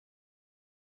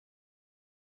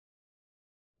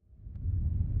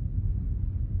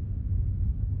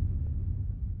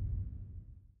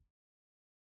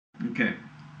Okay,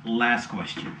 last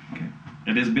question. Okay.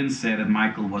 It has been said that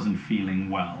Michael wasn't feeling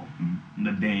well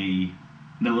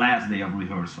the last day of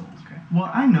rehearsals. Okay. Well,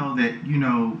 I know that, you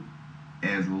know,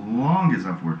 as long as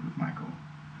I've worked with Michael,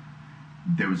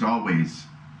 there was always,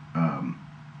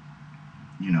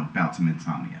 you know, bouts of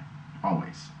insomnia.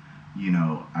 Always. You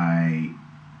know, I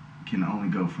can only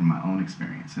go from my own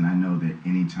experience, and I know that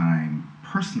anytime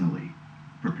personally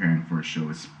preparing for a show,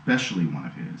 especially one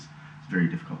of his, it's very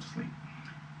difficult to sleep.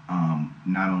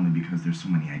 Not only because there's so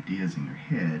many ideas in your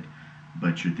head,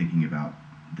 but you're thinking about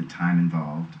the time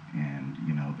involved and,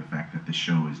 you know, the fact that the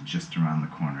show is just around the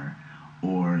corner,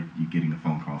 or you're getting a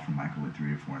phone call from Michael at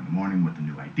 3 or 4 in the morning with a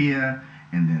new idea,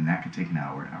 and then that could take an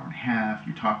hour and a half.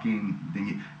 You're talking,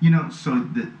 then you know, so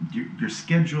your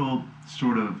schedule,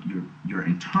 sort of your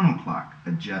internal clock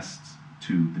adjusts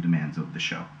to the demands of the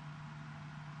show.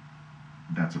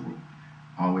 That's a rule.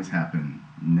 Always happened,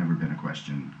 never been a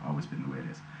question, always been the way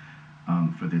it is.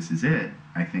 For This Is It,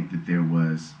 I think that there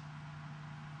was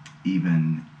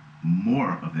even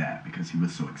more of that because he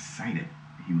was so excited.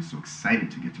 He was so excited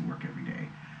to get to work every day.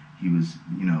 He was,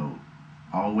 you know,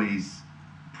 always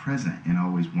present and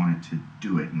always wanted to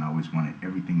do it and always wanted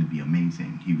everything to be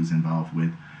amazing. He was involved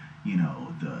with, you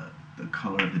know, the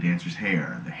color of the dancer's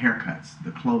hair, the haircuts,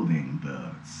 the clothing,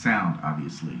 the sound,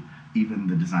 obviously, even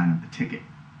the design of the ticket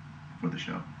for the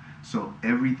show. So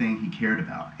everything he cared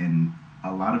about. And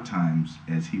a lot of times,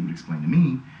 as he would explain to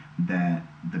me, that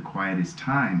the quietest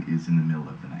time is in the middle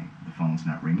of the night. The phone's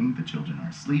not ringing, the children are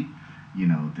asleep, you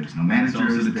know, there's no managers.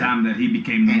 It's also the time that he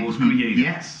became the most creative.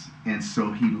 Yes, and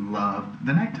so he loved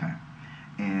the nighttime.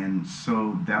 And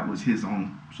so that was his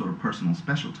own sort of personal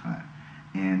special time.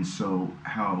 And so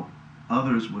how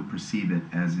others would perceive it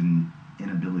as an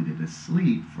inability to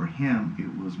sleep, for him,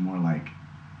 it was more like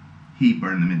he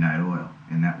burned the midnight oil,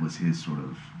 and that was his sort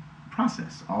of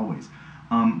process, always.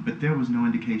 But there was no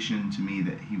indication to me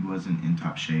that he wasn't in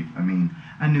top shape. I mean,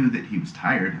 I knew that he was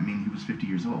tired. I mean, he was 50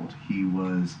 years old. He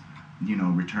was, you know,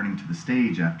 returning to the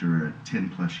stage after a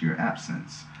 10-plus year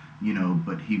absence, you know,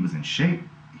 but he was in shape.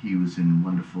 He was in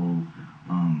wonderful,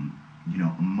 you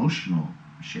know, emotional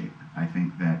shape. I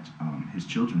think that his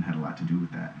children had a lot to do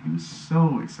with that. He was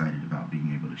so excited about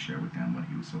being able to share with them what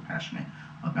he was so passionate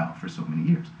about for so many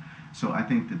years. So I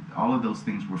think that all of those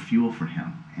things were fuel for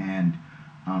him. And,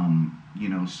 you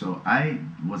know, so I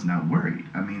was not worried.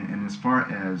 I mean, and as far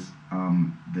as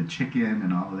the chicken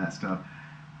and all of that stuff,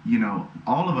 you know,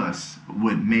 all of us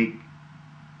would make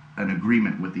an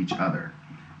agreement with each other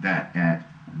that at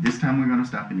this time we're going to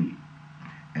stop and eat.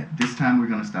 At this time we're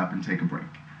going to stop and take a break.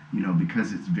 You know,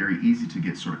 because it's very easy to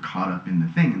get sort of caught up in the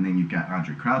thing. And then you've got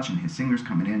Andre Crouch and his singers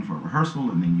coming in for a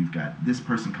rehearsal, and then you've got this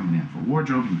person coming in for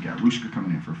wardrobe, and you've got Rushka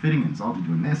coming in for fitting, and Zaldi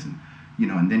doing this, and, you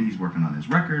know, and then he's working on his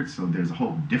record, so there's a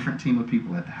whole different team of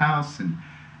people at the house, and,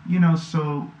 you know,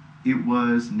 so it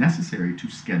was necessary to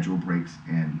schedule breaks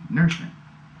and nourishment.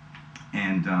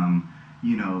 And,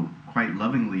 you know, quite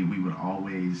lovingly, we would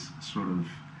always sort of,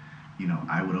 you know,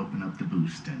 I would open up the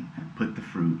boost and put the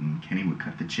fruit, and Kenny would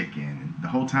cut the chicken, and the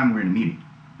whole time we're in a meeting,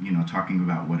 you know, talking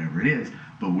about whatever it is,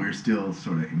 but we're still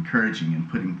sort of encouraging and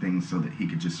putting things so that he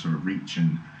could just sort of reach.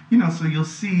 And, you know, so you'll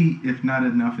see, if not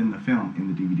enough in the film, in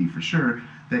the DVD for sure,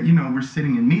 that, you know, we're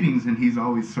sitting in meetings and he's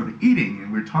always sort of eating,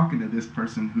 and we're talking to this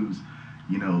person who's,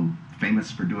 you know,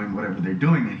 famous for doing whatever they're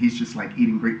doing, and he's just like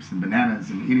eating grapes and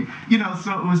bananas and eating, you know,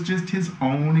 so it was just his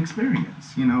own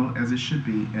experience, you know, as it should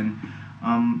be. And,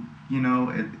 you know,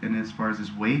 and as far as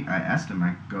his weight, I asked him,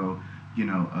 I go, you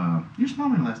know, you're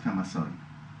smaller than the last time I saw you.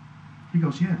 He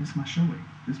goes, yeah, this is my show weight.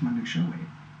 This is my new show weight,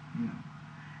 you know.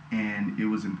 And it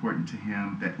was important to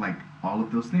him that, like, all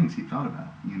of those things he thought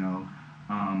about, you know.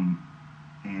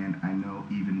 And I know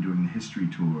even during the History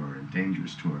Tour and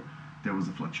Dangerous Tour, there was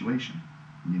a fluctuation,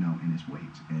 you know, in his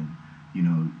weight. And, you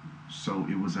know, so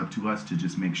it was up to us to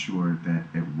just make sure that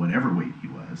at whatever weight he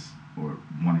was or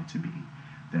wanted to be,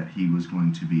 that he was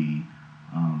going to be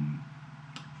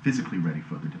physically ready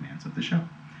for the demands of the show,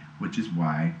 which is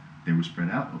why they were spread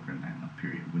out over a 9-month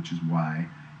period, which is why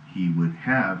he would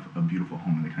have a beautiful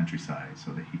home in the countryside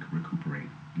so that he could recuperate,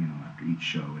 you know, after each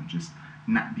show and just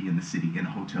not be in the city in a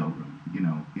hotel room. You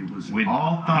know, it was with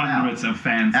all thought hundreds out. of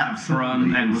fans up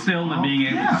front and still being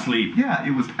able to sleep. Yeah,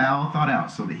 it was all thought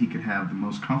out so that he could have the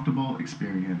most comfortable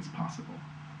experience possible.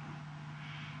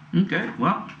 Okay,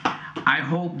 well, I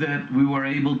hope that we were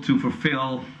able to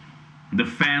fulfill the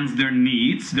fans, their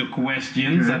needs, the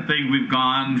questions. Good. I think we've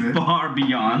gone Good. far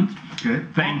beyond.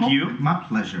 Good. Thank you. My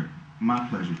pleasure. My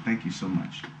pleasure. Thank you so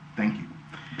much. Thank you.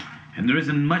 And there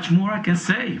isn't much more I can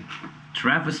say.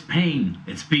 Travis Payne,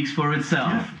 it speaks for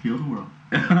itself. Yeah, heal the world.